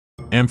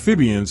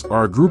Amphibians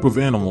are a group of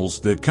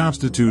animals that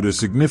constitute a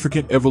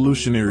significant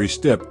evolutionary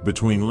step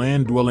between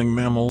land-dwelling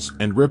mammals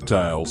and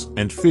reptiles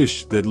and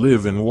fish that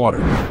live in water.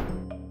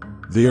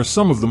 They are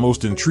some of the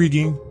most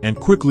intriguing and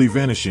quickly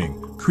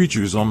vanishing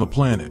creatures on the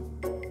planet.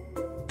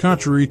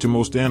 Contrary to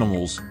most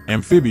animals,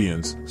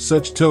 amphibians,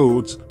 such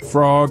toads,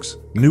 frogs,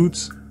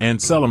 newts,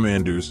 and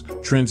salamanders,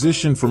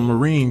 transition from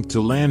marine to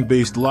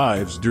land-based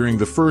lives during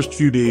the first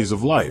few days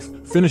of life,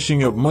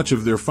 finishing up much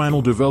of their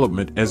final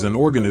development as an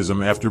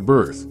organism after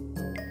birth.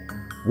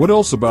 What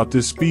else about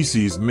this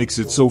species makes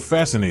it so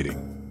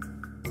fascinating?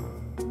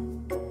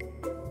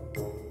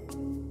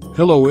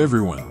 Hello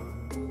everyone.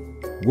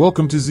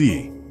 Welcome to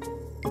Z.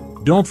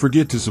 Don't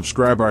forget to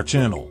subscribe our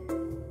channel.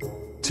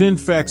 10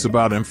 facts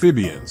about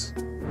amphibians.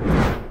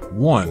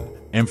 1.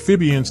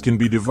 Amphibians can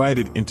be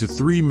divided into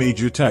 3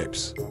 major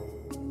types.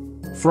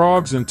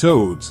 Frogs and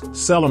toads,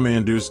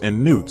 salamanders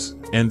and newts,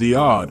 and the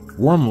odd,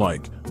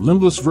 worm-like,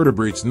 limbless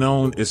vertebrates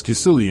known as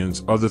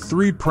caecilians are the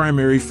 3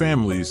 primary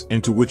families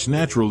into which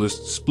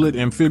naturalists split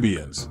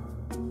amphibians.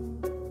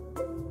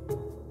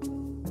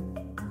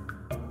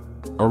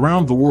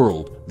 Around the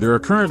world, there are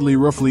currently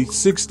roughly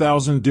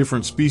 6,000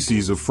 different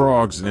species of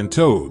frogs and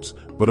toads,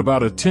 but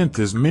about 1/10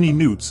 as many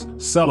newts,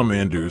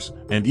 salamanders,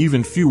 and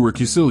even fewer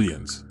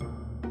caecilians.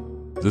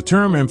 The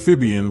term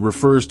amphibian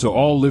refers to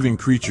all living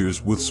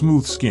creatures with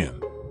smooth skin.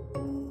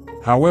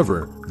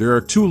 However, there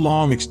are 2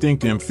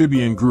 long-extinct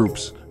amphibian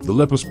groups, the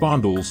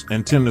lepospondals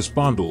and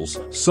temnospondals,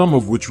 some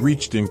of which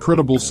reached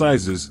incredible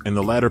sizes in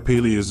the latter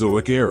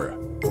Paleozoic era.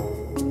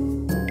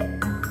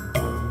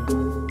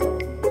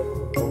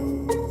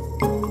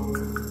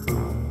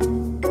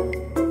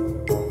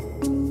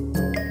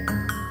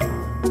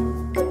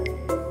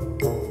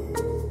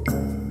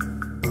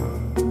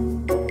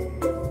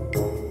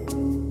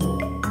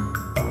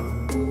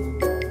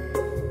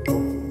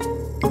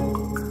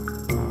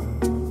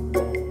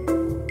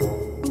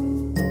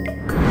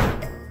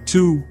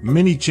 Two,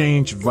 many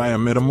change via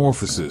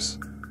metamorphosis.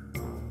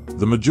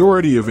 The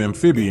majority of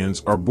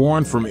amphibians are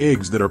born from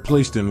eggs that are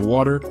placed in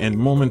water and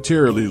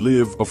momentarily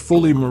live a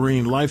fully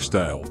marine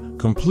lifestyle,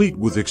 complete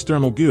with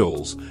external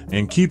gills,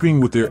 and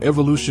keeping with their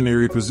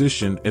evolutionary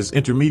position as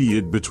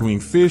intermediate between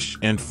fish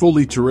and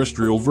fully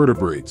terrestrial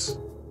vertebrates.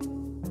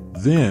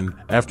 Then,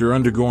 after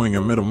undergoing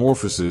a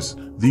metamorphosis,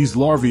 these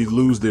larvae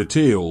lose their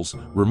tails,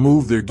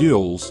 remove their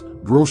gills,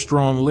 grow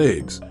strong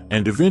legs,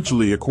 and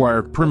eventually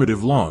acquire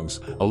primitive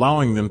lungs,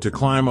 allowing them to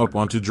climb up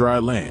onto dry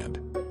land.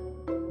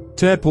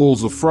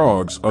 Tadpoles of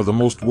frogs are the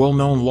most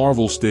well-known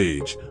larval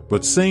stage,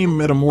 but same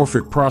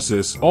metamorphic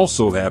process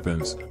also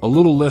happens, a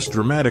little less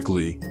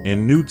dramatically,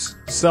 in newts,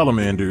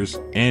 salamanders,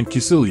 and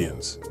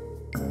caecilians.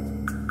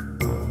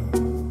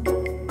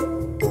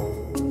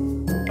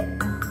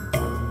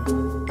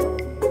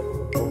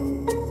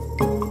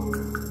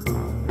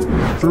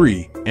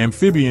 3.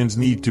 Amphibians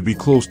need to be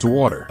close to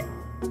water.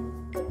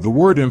 The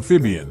word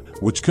amphibian,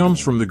 which comes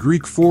from the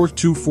Greek for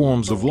 2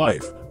 forms of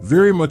life,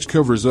 very much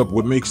covers up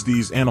what makes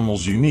these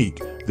animals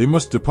unique. They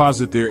must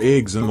deposit their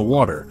eggs in the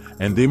water,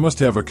 and they must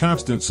have a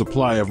constant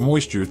supply of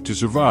moisture to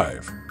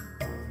survive.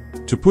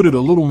 To put it a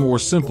little more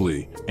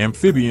simply,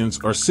 amphibians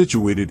are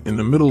situated in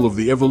the middle of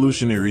the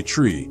evolutionary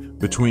tree,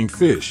 between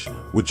fish,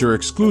 which are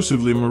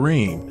exclusively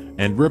marine,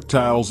 and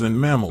reptiles and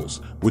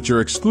mammals, which are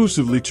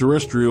exclusively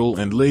terrestrial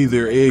and lay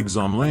their eggs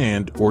on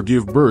land or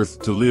give birth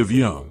to live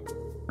young.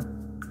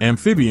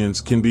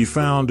 Amphibians can be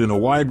found in a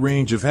wide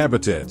range of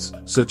habitats,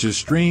 such as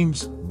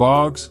streams,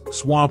 bogs,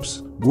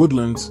 swamps,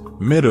 woodlands,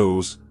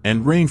 meadows,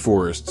 and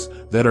rainforests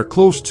that are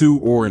close to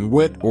or in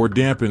wet or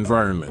damp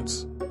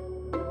environments.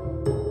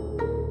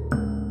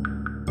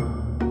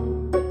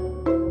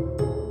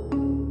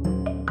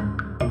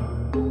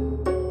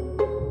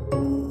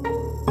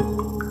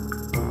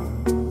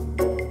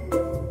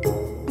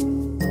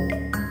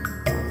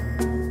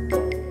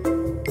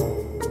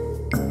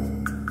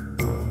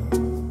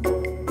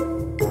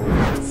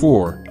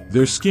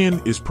 Their skin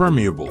is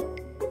permeable.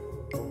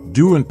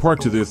 Due in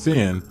part to their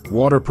thin,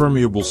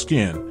 water-permeable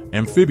skin,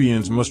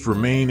 amphibians must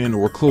remain in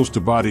or close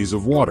to bodies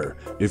of water.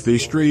 If they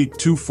strayed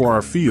too far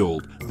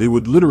afield, they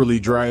would literally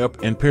dry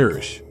up and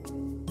perish.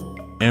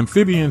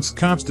 Amphibians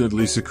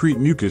constantly secrete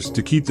mucus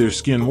to keep their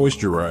skin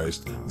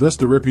moisturized, thus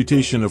the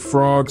reputation of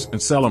frogs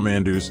and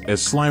salamanders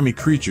as slimy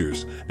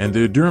creatures, and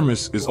their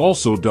dermis is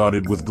also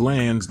dotted with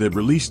glands that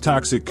release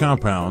toxic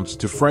compounds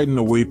to frighten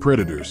away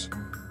predators.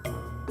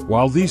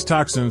 While these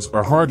toxins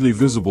are hardly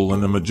visible in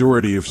the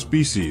majority of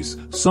species,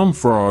 some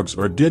frogs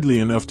are deadly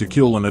enough to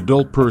kill an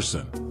adult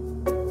person.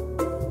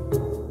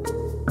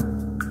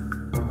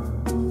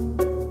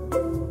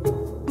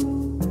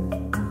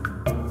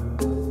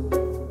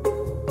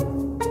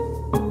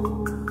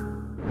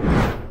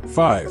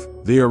 Five,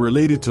 they are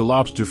related to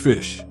lobster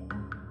fish.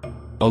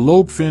 A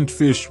lobe-finned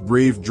fish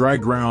braved dry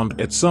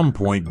ground at some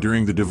point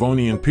during the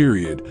Devonian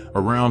period,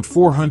 around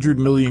 400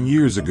 million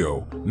years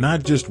ago,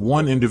 not just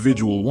one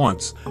individual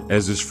once,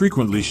 as is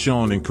frequently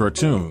shown in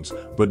cartoons,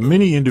 but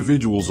many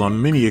individuals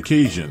on many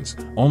occasions,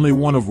 only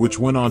one of which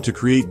went on to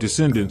create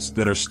descendants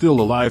that are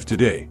still alive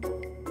today.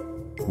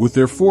 With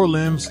their 4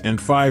 limbs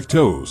and 5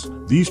 toes,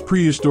 these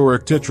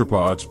prehistoric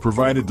tetrapods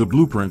provided the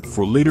blueprint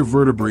for later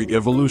vertebrate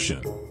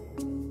evolution.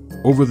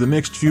 Over the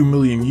next few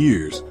million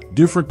years,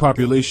 different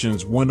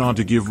populations went on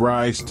to give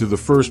rise to the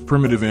first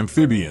primitive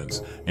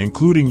amphibians,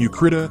 including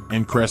Eucritta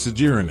and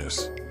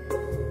Crassigyrinus.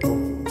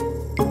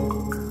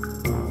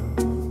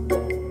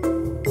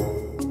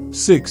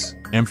 6.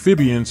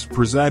 Amphibians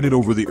presided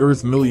over the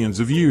Earth millions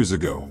of years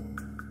ago.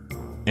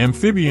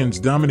 Amphibians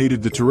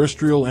dominated the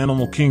terrestrial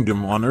animal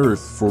kingdom on Earth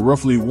for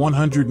roughly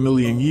 100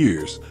 million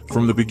years,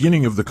 from the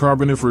beginning of the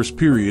Carboniferous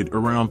period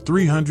around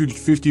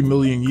 350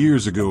 million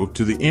years ago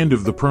to the end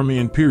of the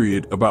Permian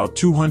period about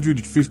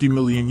 250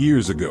 million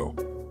years ago.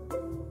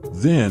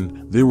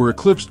 Then, they were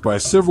eclipsed by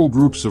several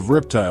groups of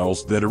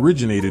reptiles that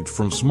originated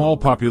from small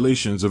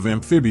populations of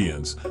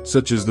amphibians,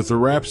 such as the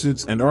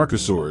therapsids and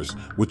archosaurs,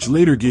 which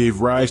later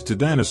gave rise to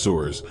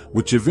dinosaurs,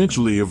 which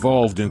eventually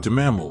evolved into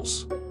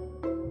mammals.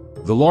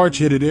 The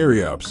large-headed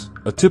Archaeops,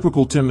 a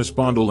typical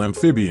temnospondyl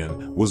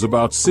amphibian, was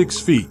about 6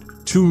 feet,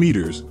 2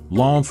 meters,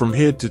 long from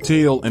head to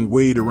tail and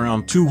weighed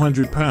around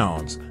 200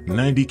 pounds,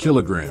 90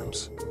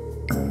 kilograms.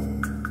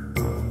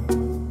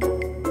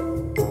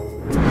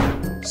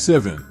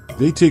 7.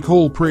 They take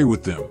whole prey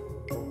with them.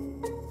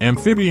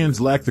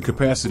 Amphibians lack the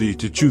capacity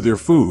to chew their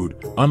food,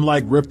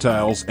 unlike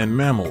reptiles and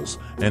mammals,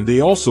 and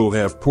they also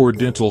have poor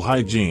dental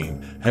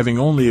hygiene, having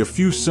only a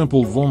few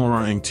simple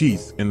vomerine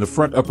teeth in the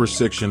front upper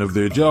section of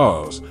their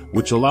jaws,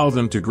 which allow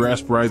them to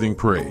grasp writhing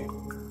prey.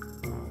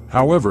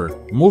 However,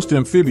 most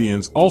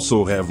amphibians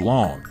also have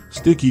long,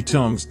 sticky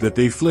tongues that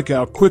they flick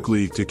out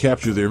quickly to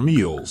capture their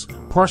meals,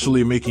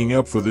 partially making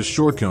up for this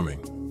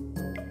shortcoming.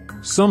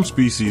 Some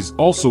species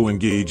also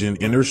engage in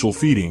inertial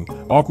feeding,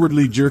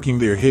 awkwardly jerking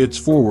their heads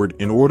forward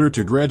in order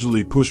to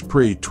gradually push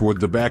prey toward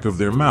the back of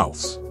their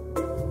mouths.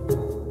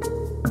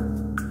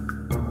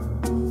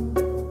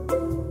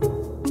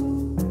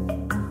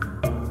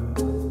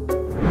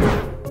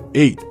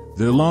 Eight.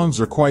 Their lungs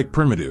are quite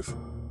primitive.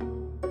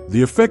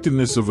 The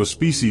effectiveness of a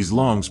species'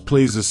 lungs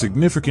plays a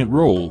significant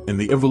role in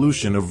the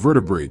evolution of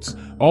vertebrates,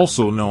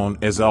 also known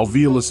as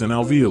alveolus and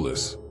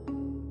alveolus.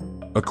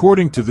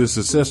 According to this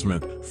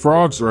assessment,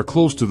 frogs are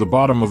close to the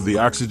bottom of the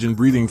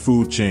oxygen-breathing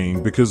food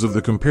chain because of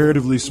the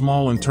comparatively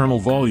small internal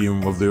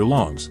volume of their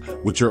lungs,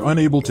 which are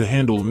unable to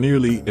handle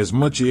nearly as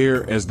much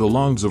air as the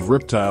lungs of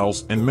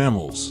reptiles and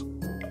mammals.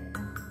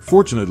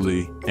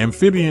 Fortunately,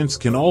 amphibians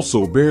can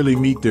also barely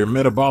meet their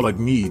metabolic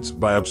needs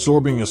by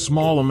absorbing a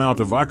small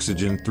amount of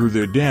oxygen through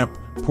their damp,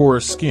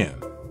 porous skin.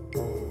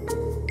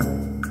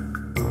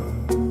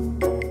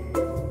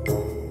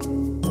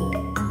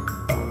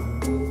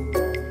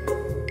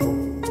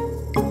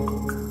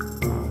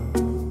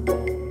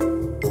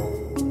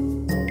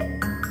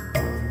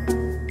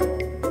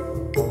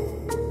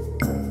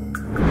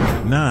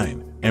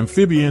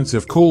 Amphibians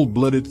have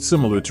cold-blooded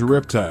similar to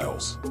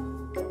reptiles.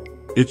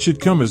 It should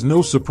come as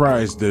no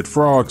surprise that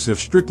frogs have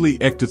strictly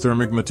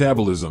ectothermic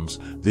metabolisms.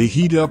 They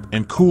heat up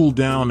and cool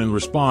down in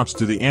response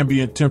to the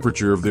ambient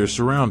temperature of their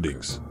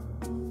surroundings.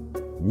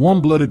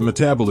 Warm-blooded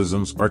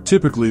metabolisms are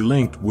typically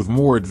linked with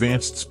more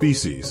advanced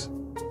species.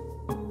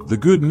 The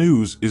good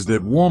news is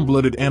that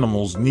warm-blooded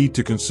animals need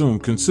to consume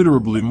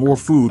considerably more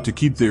food to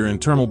keep their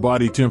internal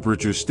body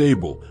temperature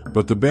stable,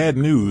 but the bad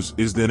news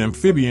is that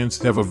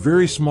amphibians have a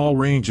very small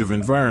range of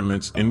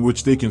environments in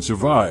which they can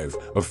survive.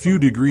 A few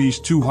degrees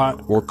too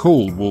hot or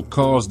cold will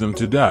cause them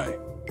to die.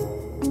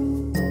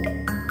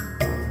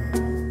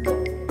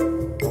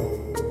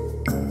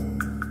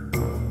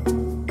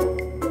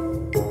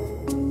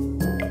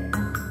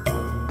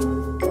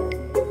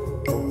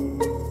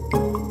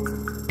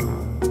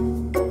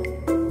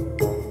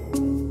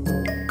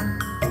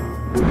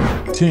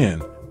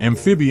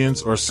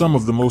 Amphibians are some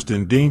of the most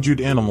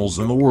endangered animals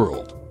in the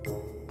world.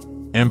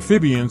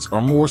 Amphibians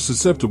are more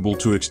susceptible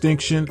to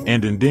extinction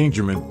and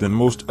endangerment than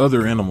most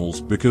other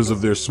animals because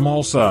of their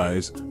small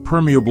size,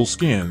 permeable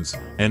skins,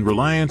 and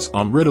reliance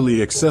on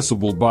readily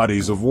accessible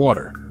bodies of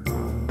water.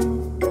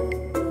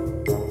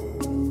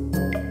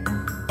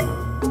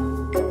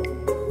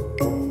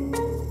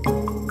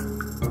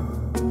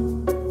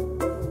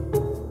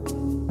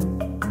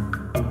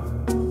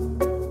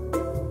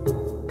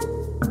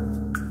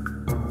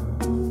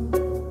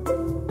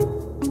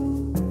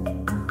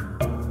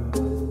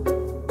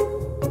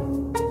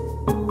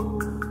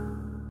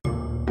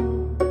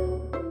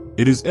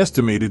 It is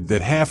estimated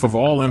that half of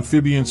all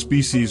amphibian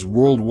species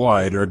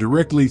worldwide are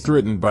directly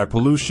threatened by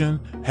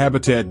pollution,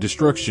 habitat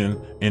destruction,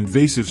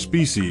 invasive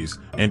species,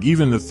 and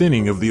even the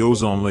thinning of the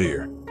ozone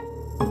layer.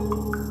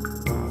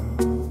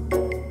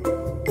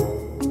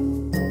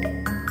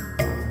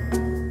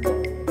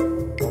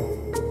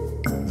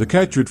 The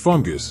chytrid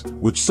fungus,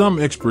 which some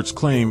experts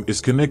claim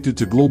is connected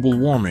to global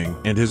warming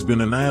and has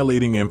been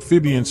annihilating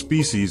amphibian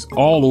species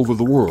all over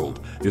the world,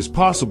 is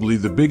possibly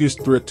the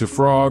biggest threat to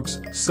frogs,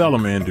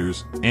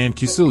 salamanders, and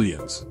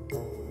caecilians.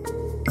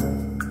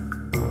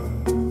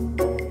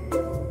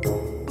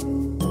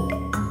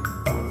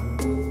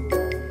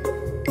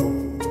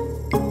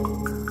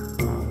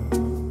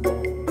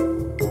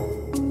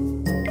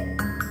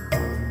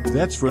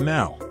 That's for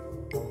now.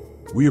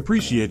 We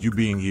appreciate you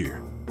being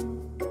here.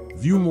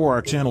 View more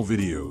our channel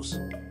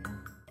videos.